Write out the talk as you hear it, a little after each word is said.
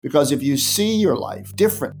Because if you see your life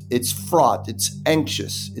different, it's fraught, it's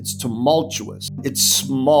anxious, it's tumultuous, it's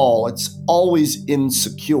small, it's always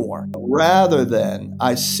insecure, rather than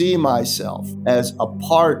I see myself as a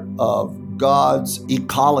part of God's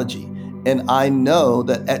ecology. And I know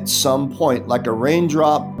that at some point, like a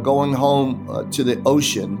raindrop going home to the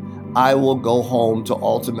ocean, I will go home to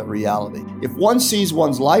ultimate reality. If one sees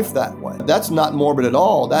one's life that way, that's not morbid at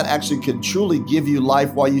all. That actually can truly give you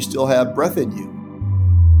life while you still have breath in you.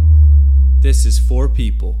 This is For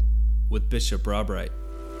People with Bishop Rob Wright.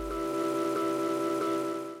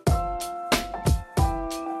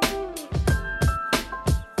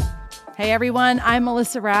 Hey everyone, I'm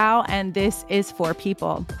Melissa Rao, and this is For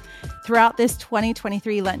People. Throughout this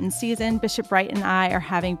 2023 Lenten season, Bishop Wright and I are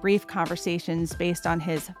having brief conversations based on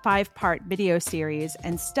his 5-part video series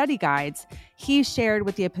and study guides he shared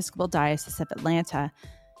with the Episcopal Diocese of Atlanta.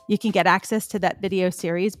 You can get access to that video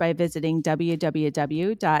series by visiting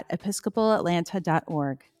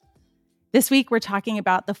www.episcopalatlanta.org. This week, we're talking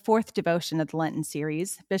about the 4th devotion of the Lenten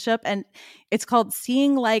series, Bishop, and it's called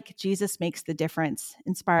Seeing Like Jesus Makes the Difference,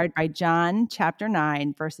 inspired by John chapter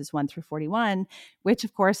 9, verses 1 through 41, which,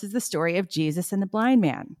 of course, is the story of Jesus and the blind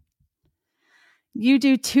man. You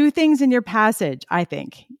do 2 things in your passage, I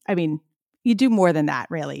think. I mean, you do more than that,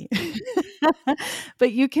 really.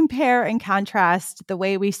 But you compare and contrast the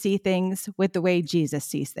way we see things with the way Jesus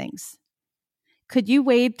sees things. Could you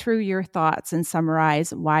wade through your thoughts and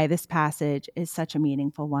summarize why this passage is such a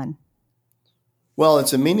meaningful one? Well,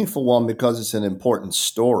 it's a meaningful one because it's an important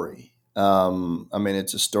story.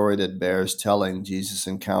 It's a story that bears telling. Jesus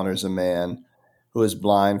encounters a man who is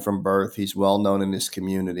blind from birth. He's well known in his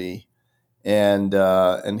community,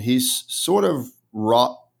 and he's sort of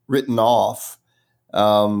written off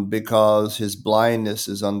because his blindness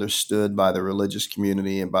is understood by the religious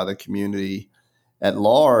community and by the community at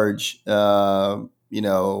large.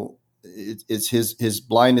 It's his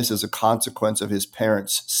blindness is a consequence of his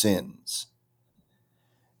parents' sins.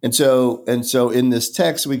 And so in this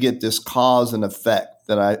text, we get this cause and effect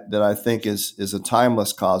that I think is a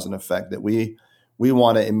timeless cause and effect that we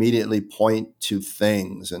want to immediately point to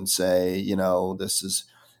things and say,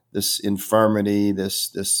 this infirmity,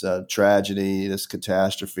 this tragedy, this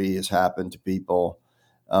catastrophe has happened to people,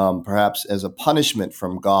 perhaps as a punishment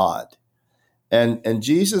from God. And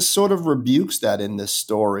Jesus sort of rebukes that in this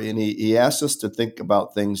story, and he asks us to think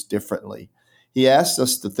about things differently. He asks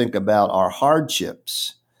us to think about our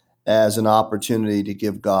hardships as an opportunity to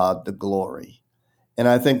give God the glory. And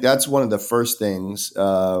I think that's one of the first things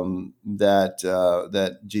that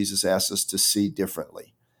Jesus asks us to see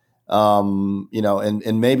differently.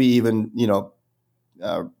 And maybe even,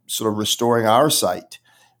 sort of restoring our sight,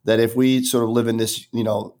 that if we sort of live in this,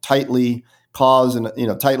 tightly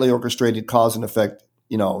orchestrated cause and effect,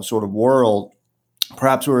 sort of world,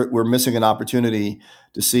 perhaps we're missing an opportunity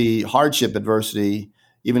to see hardship, adversity,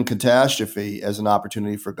 even catastrophe as an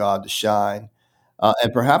opportunity for God to shine.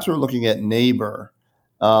 And perhaps we're looking at neighbor,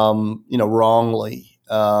 wrongly.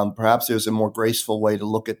 Perhaps there's a more graceful way to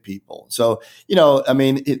look at people. So,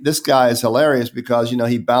 this guy is hilarious because,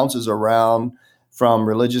 he bounces around from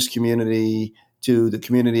religious community to the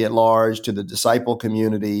community at large to the disciple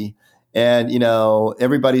community. And,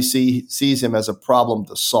 everybody sees him as a problem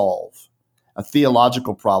to solve, a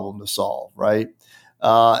theological problem to solve, right?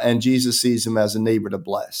 And Jesus sees him as a neighbor to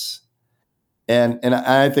bless. And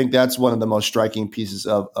I think that's one of the most striking pieces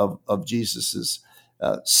of Jesus's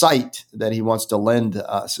sight that he wants to lend to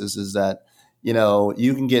us is that,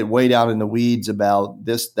 you can get way down in the weeds about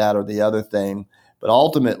this, that, or the other thing. But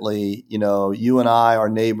ultimately, you and I are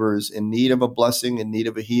neighbors in need of a blessing, in need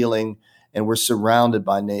of a healing, and we're surrounded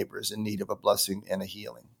by neighbors in need of a blessing and a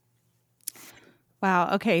healing.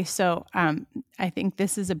 Wow. Okay. So I think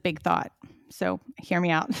this is a big thought. So hear me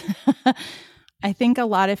out. I think a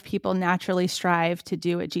lot of people naturally strive to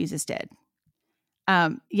do what Jesus did.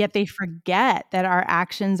 Yet they forget that our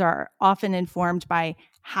actions are often informed by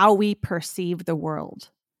how we perceive the world.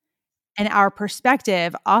 And our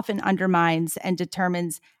perspective often undermines and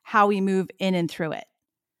determines how we move in and through it.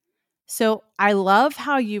 So I love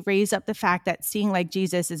how you raise up the fact that seeing like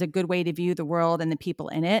Jesus is a good way to view the world and the people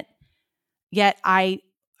in it. Yet I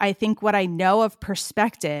think what I know of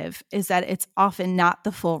perspective is that it's often not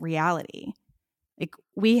the full reality. Like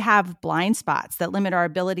we have blind spots that limit our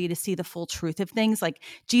ability to see the full truth of things. Like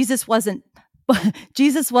Jesus wasn't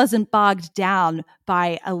bogged down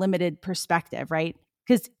by a limited perspective, right?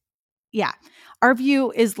 Because our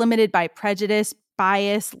view is limited by prejudice,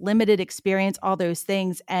 bias, limited experience, all those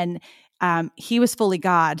things. And he was fully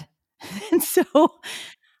God. And so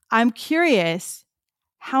I'm curious,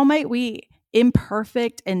 how might we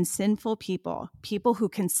imperfect and sinful people who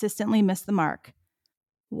consistently miss the mark,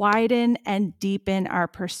 widen and deepen our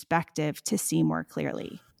perspective to see more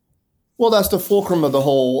clearly. Well, that's the fulcrum of the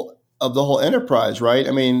whole enterprise, right?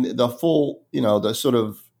 I mean, the full, the sort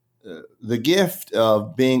of the gift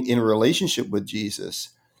of being in relationship with Jesus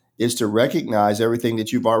is to recognize everything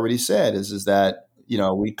that you've already said. Is that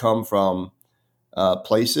we come from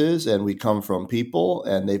places and we come from people,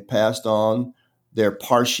 and they've passed on their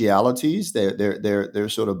partialities, their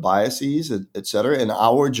sort of biases, et cetera. And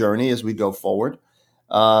our journey as we go forward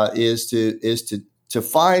is to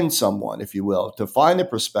find someone, if you will, to find a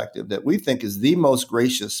perspective that we think is the most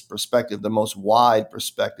gracious perspective, the most wide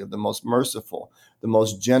perspective, the most merciful, the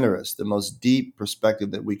most generous, the most deep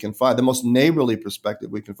perspective that we can find, the most neighborly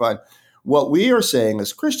perspective we can find. What we are saying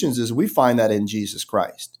as Christians is we find that in Jesus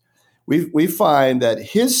Christ. We find that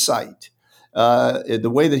his sight,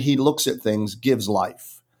 the way that he looks at things, gives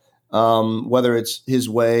life. Whether it's his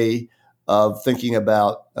way of thinking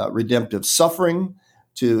about redemptive suffering,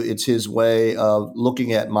 to it's his way of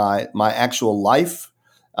looking at my actual life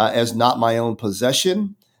as not my own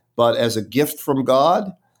possession, but as a gift from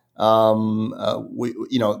God. The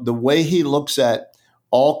way he looks at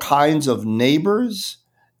all kinds of neighbors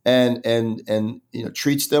and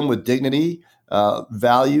treats them with dignity,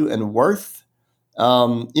 value, and worth.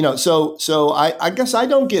 So I guess I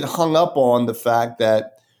don't get hung up on the fact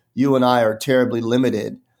that you and I are terribly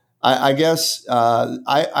limited. I guess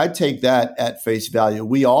I take that at face value.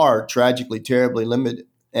 We are tragically, terribly limited,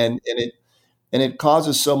 and it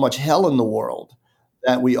causes so much hell in the world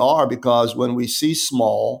that we are, because when we see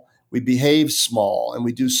small, we behave small, and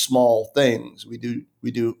we do small things. We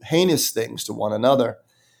do heinous things to one another.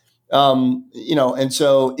 And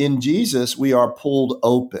so in Jesus, we are pulled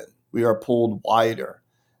open. We are pulled wider.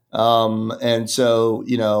 And so,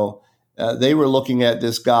 they were looking at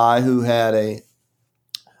this guy who had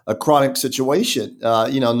a chronic situation,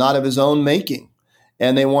 not of his own making,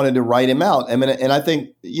 and they wanted to write him out. I mean, and I think,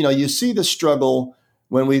 you see the struggle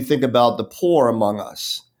when we think about the poor among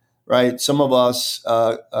us, right? Some of us,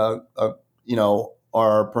 are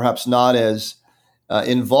perhaps not as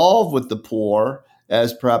involved with the poor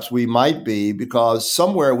as perhaps we might be, because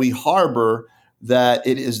somewhere we harbor that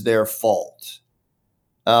it is their fault.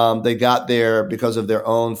 They got there because of their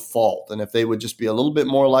own fault. And if they would just be a little bit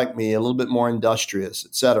more like me, a little bit more industrious,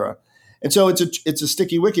 et cetera. And so it's a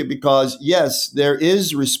sticky wicket, because yes, there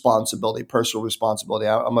is responsibility, personal responsibility.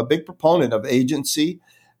 I'm a big proponent of agency,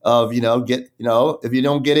 of, if you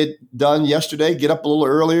don't get it done yesterday, get up a little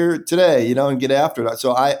earlier today, and get after that.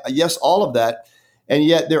 So yes, all of that. And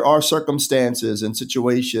yet there are circumstances and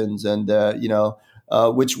situations and,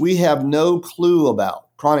 which we have no clue about,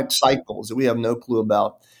 chronic cycles that we have no clue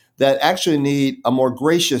about, that actually need a more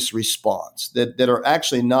gracious response, that are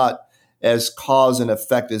actually not as cause and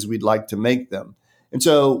effect as we'd like to make them. And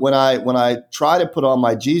so when I try to put on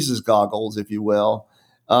my Jesus goggles, if you will,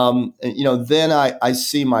 then I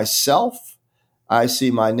see myself, I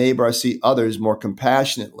see my neighbor, I see others more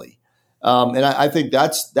compassionately. And I think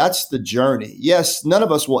that's the journey. Yes, none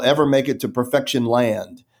of us will ever make it to perfection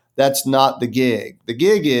land. That's not the gig. The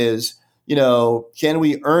gig is, can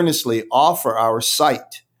we earnestly offer our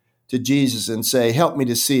sight to Jesus and say, help me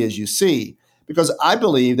to see as you see? Because I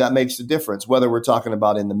believe that makes a difference, whether we're talking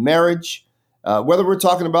about in the marriage, whether we're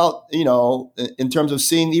talking about, in terms of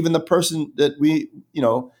seeing even the person that we,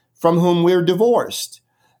 from whom we're divorced.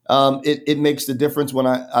 It makes the difference when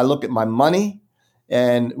I look at my money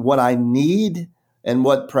and what I need and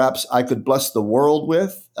what perhaps I could bless the world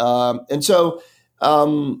with. And so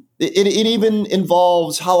it even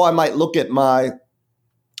involves how I might look at my,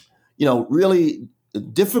 really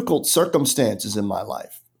difficult circumstances in my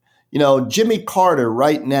life. Jimmy Carter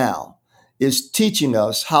right now is teaching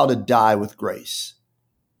us how to die with grace.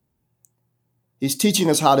 He's teaching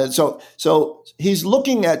us how to, so he's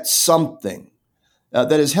looking at something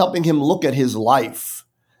that is helping him look at his life,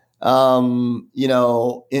 in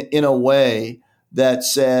a way that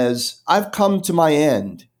says, I've come to my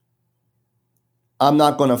end. I'm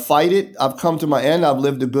not going to fight it. I've come to my end. I've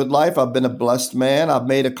lived a good life. I've been a blessed man. I've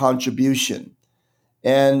made a contribution.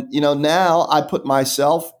 And, now I put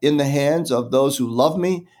myself in the hands of those who love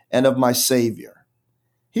me and of my Savior.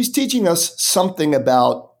 He's teaching us something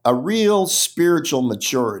about a real spiritual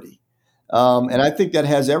maturity. And I think that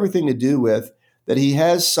has everything to do with that he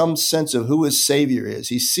has some sense of who his Savior is.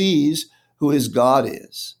 He sees who his God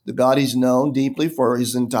is, the God he's known deeply for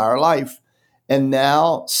his entire life, and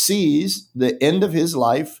now sees the end of his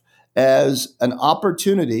life as an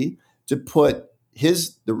opportunity to put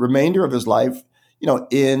the remainder of his life,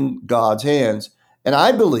 in God's hands. And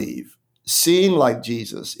I believe seeing like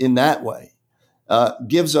Jesus in that way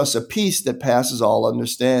gives us a peace that passes all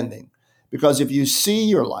understanding. Because if you see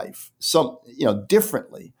your life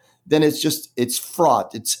differently, then it's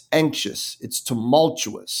fraught, it's anxious, it's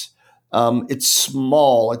tumultuous, it's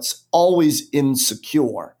small, it's always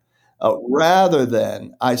insecure. Rather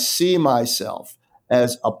than I see myself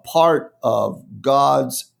as a part of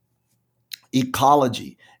God's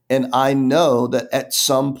ecology, and I know that at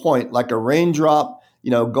some point, like a raindrop,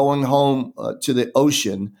 going home to the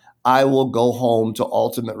ocean, I will go home to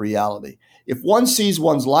ultimate reality. If one sees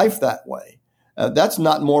one's life that way, that's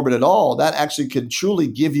not morbid at all. That actually can truly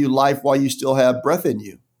give you life while you still have breath in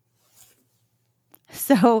you.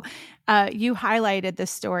 So you highlighted the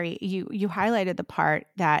story. You highlighted the part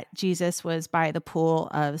that Jesus was by the pool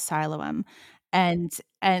of Siloam, and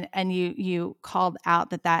you called out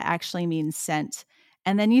that actually means sent.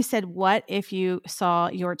 And then you said, what if you saw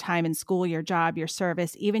your time in school, your job, your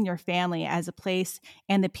service, even your family as a place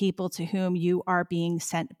and the people to whom you are being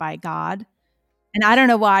sent by God? And I don't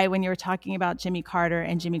know why, when you were talking about Jimmy Carter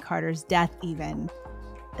and Jimmy Carter's death, even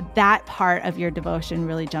that part of your devotion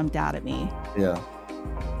really jumped out at me. Yeah.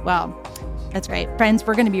 Well, that's right. Friends,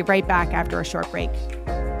 we're going to be right back after a short break.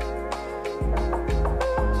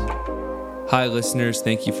 Hi, listeners.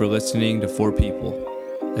 Thank you for listening to For People,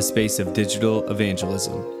 a space of digital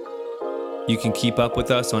evangelism. You can keep up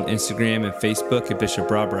with us on Instagram and Facebook at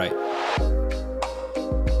Bishop Rob Wright.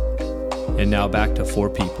 And now back to For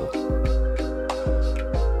People.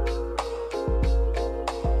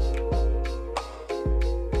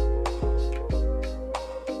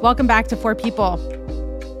 Welcome back to For People.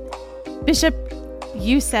 Bishop,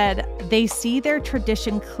 you said they see their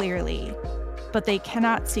tradition clearly, but they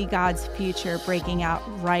cannot see God's future breaking out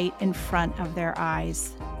right in front of their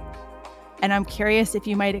eyes. And I'm curious if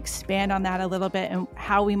you might expand on that a little bit and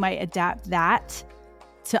how we might adapt that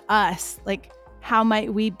to us. Like, how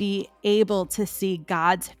might we be able to see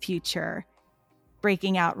God's future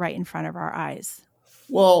breaking out right in front of our eyes?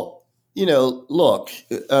 Well, look,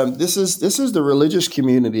 this is the religious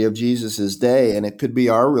community of Jesus's day, and it could be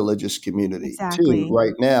our religious community too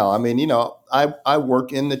right now. I mean, I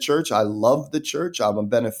work in the church. I love the church. I'm a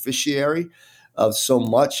beneficiary of so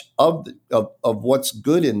much of what's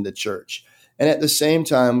good in the church. And at the same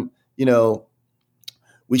time,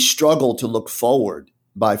 we struggle to look forward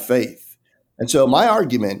by faith. And so my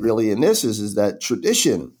argument really in this is that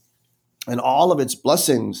tradition and all of its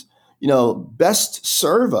blessings, best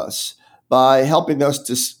serve us by helping us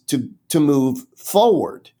to move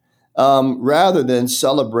forward rather than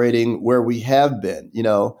celebrating where we have been.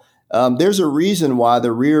 There's a reason why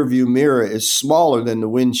the rear view mirror is smaller than the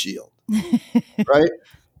windshield, right?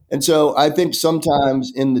 And so I think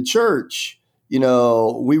sometimes in the church,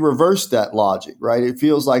 we reverse that logic, right? It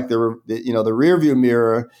feels like the rear view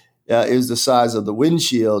mirror is the size of the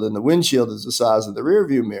windshield, and the windshield is the size of the rear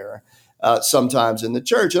view mirror sometimes in the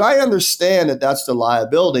church. And I understand that that's the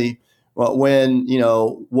liability when,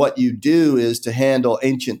 what you do is to handle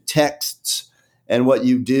ancient texts, and what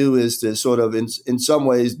you do is to sort of, in some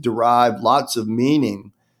ways, derive lots of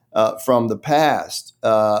meaning from the past.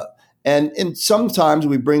 And sometimes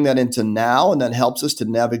we bring that into now, and that helps us to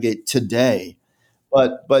navigate today.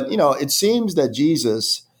 But it seems that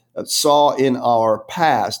Jesus saw in our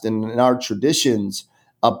past and in our traditions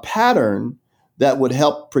a pattern that would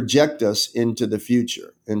help project us into the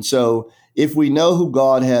future. And so if we know who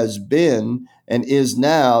God has been and is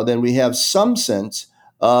now, then we have some sense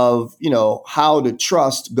of, how to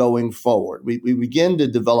trust going forward. We begin to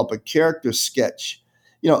develop a character sketch,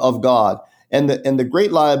 of God. And the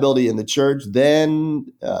great liability in the church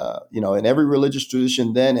then, in every religious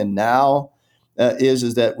tradition then and now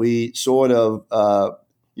is that we sort of,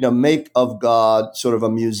 make of God sort of a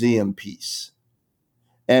museum piece.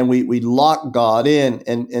 And we lock God in.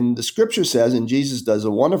 And the scripture says, and Jesus does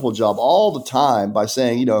a wonderful job all the time by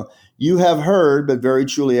saying, you have heard, but very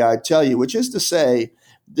truly I tell you, which is to say,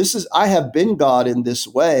 I have been God in this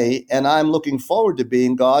way, and I'm looking forward to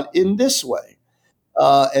being God in this way.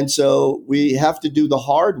 And so we have to do the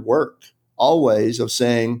hard work always of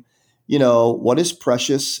saying, what is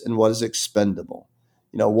precious and what is expendable?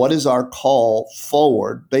 What is our call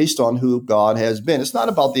forward based on who God has been? It's not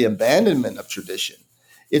about the abandonment of tradition.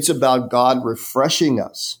 It's about God refreshing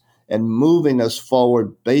us and moving us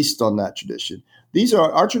forward based on that tradition.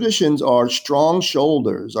 Our traditions are strong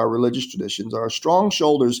shoulders. Our religious traditions are strong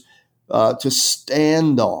shoulders to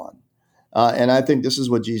stand on. And I think this is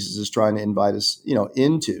what Jesus is trying to invite us,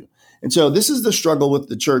 into. And so this is the struggle with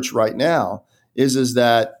the church right now is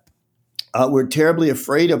that we're terribly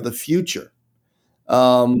afraid of the future.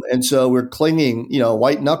 And so we're clinging,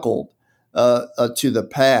 white knuckled to the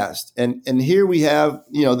past. And here we have,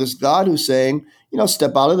 this God who's saying,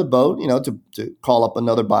 step out of the boat, to call up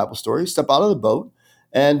another Bible story, step out of the boat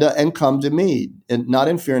and come to me, and not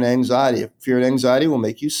in fear and anxiety. If fear and anxiety will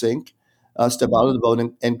make you sink, step out of the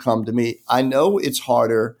boat and come to me. I know it's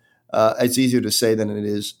harder. It's easier to say than it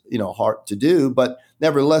is, hard to do. But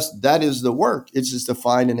nevertheless, that is the work. It's just to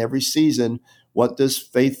find in every season, what does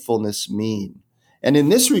faithfulness mean? And in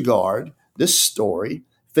this regard, this story,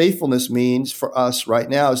 faithfulness means for us right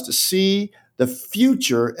now is to see the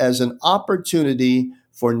future as an opportunity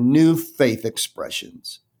for new faith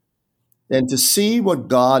expressions and to see what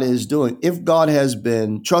God is doing. If God has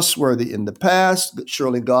been trustworthy in the past,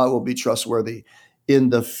 surely God will be trustworthy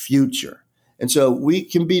in the future. And so we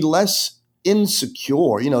can be less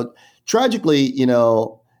insecure. Tragically,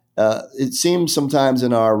 it seems sometimes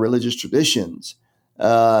in our religious traditions,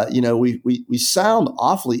 we sound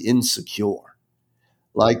awfully insecure.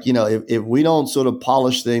 Like, if we don't sort of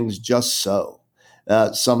polish things just so,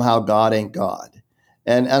 somehow God ain't God.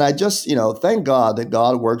 And I just, thank God that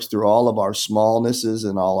God works through all of our smallnesses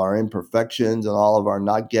and all our imperfections and all of our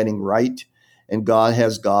not getting right. And God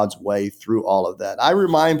has God's way through all of that. I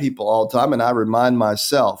remind people all the time, and I remind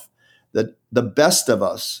myself, that the best of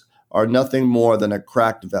us are nothing more than a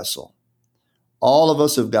cracked vessel. All of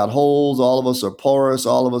us have got holes. All of us are porous.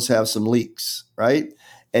 All of us have some leaks, right?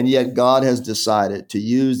 And yet God has decided to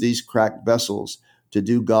use these cracked vessels to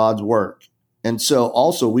do God's work. And so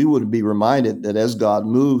also we would be reminded that as God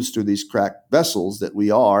moves through these cracked vessels that we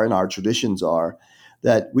are and our traditions are,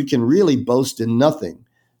 that we can really boast in nothing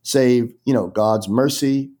save, God's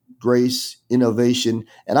mercy, grace, innovation,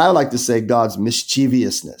 and I like to say God's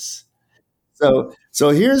mischievousness. So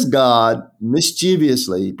here's God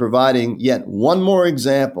mischievously providing yet one more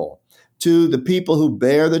example to the people who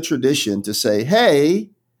bear the tradition to say,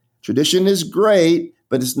 hey, tradition is great,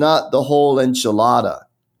 but it's not the whole enchilada,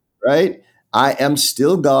 right? I am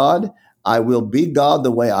still God. I will be God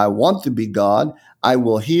the way I want to be God. I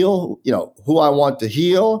will heal, who I want to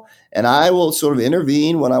heal, and I will sort of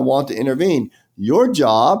intervene when I want to intervene. Your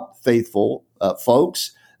job, faithful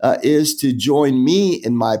folks, is to join me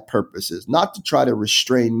in my purposes, not to try to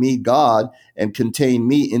restrain me, God, and contain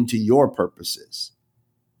me into your purposes.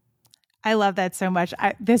 I love that so much.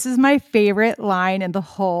 This is my favorite line in the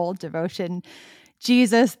whole devotion.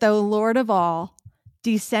 Jesus, though Lord of all,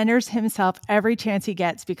 decenters himself every chance he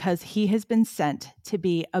gets because he has been sent to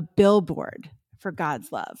be a billboard for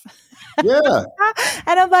God's love. Yeah.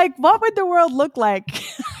 And I'm like, what would the world look like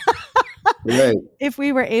Right. if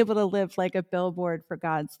we were able to live like a billboard for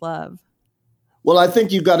God's love? Well, I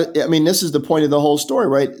think you've got to, this is the point of the whole story,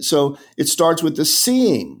 right? So it starts with the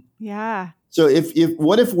seeing. Yeah. So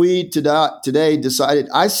what if we today decided,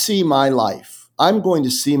 I see my life. I'm going to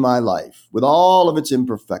see my life with all of its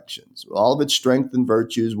imperfections, with all of its strength and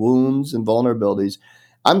virtues, wounds and vulnerabilities.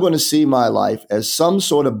 I'm going to see my life as some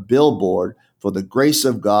sort of billboard for the grace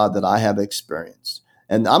of God that I have experienced.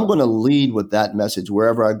 And I'm going to lead with that message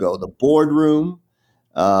wherever I go, the boardroom,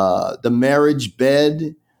 the marriage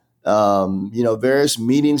bed, various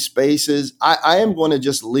meeting spaces. I am going to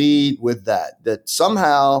just lead with that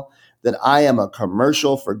somehow that I am a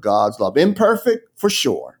commercial for God's love. Imperfect, for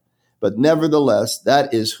sure. But nevertheless,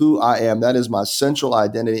 that is who I am. That is my central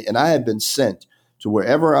identity. And I have been sent to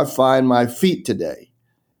wherever I find my feet today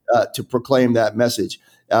to proclaim that message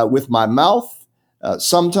with my mouth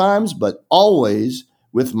sometimes, but always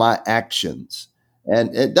with my actions.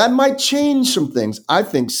 And that might change some things. I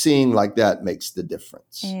think seeing like that makes the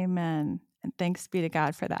difference. Amen. And thanks be to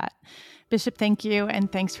God for that. Bishop, thank you.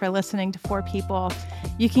 And thanks for listening to Four People.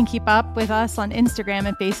 You can keep up with us on Instagram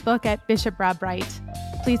and Facebook at Bishop Rob Bright.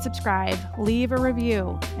 Please subscribe, leave a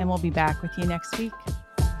review, and we'll be back with you next week.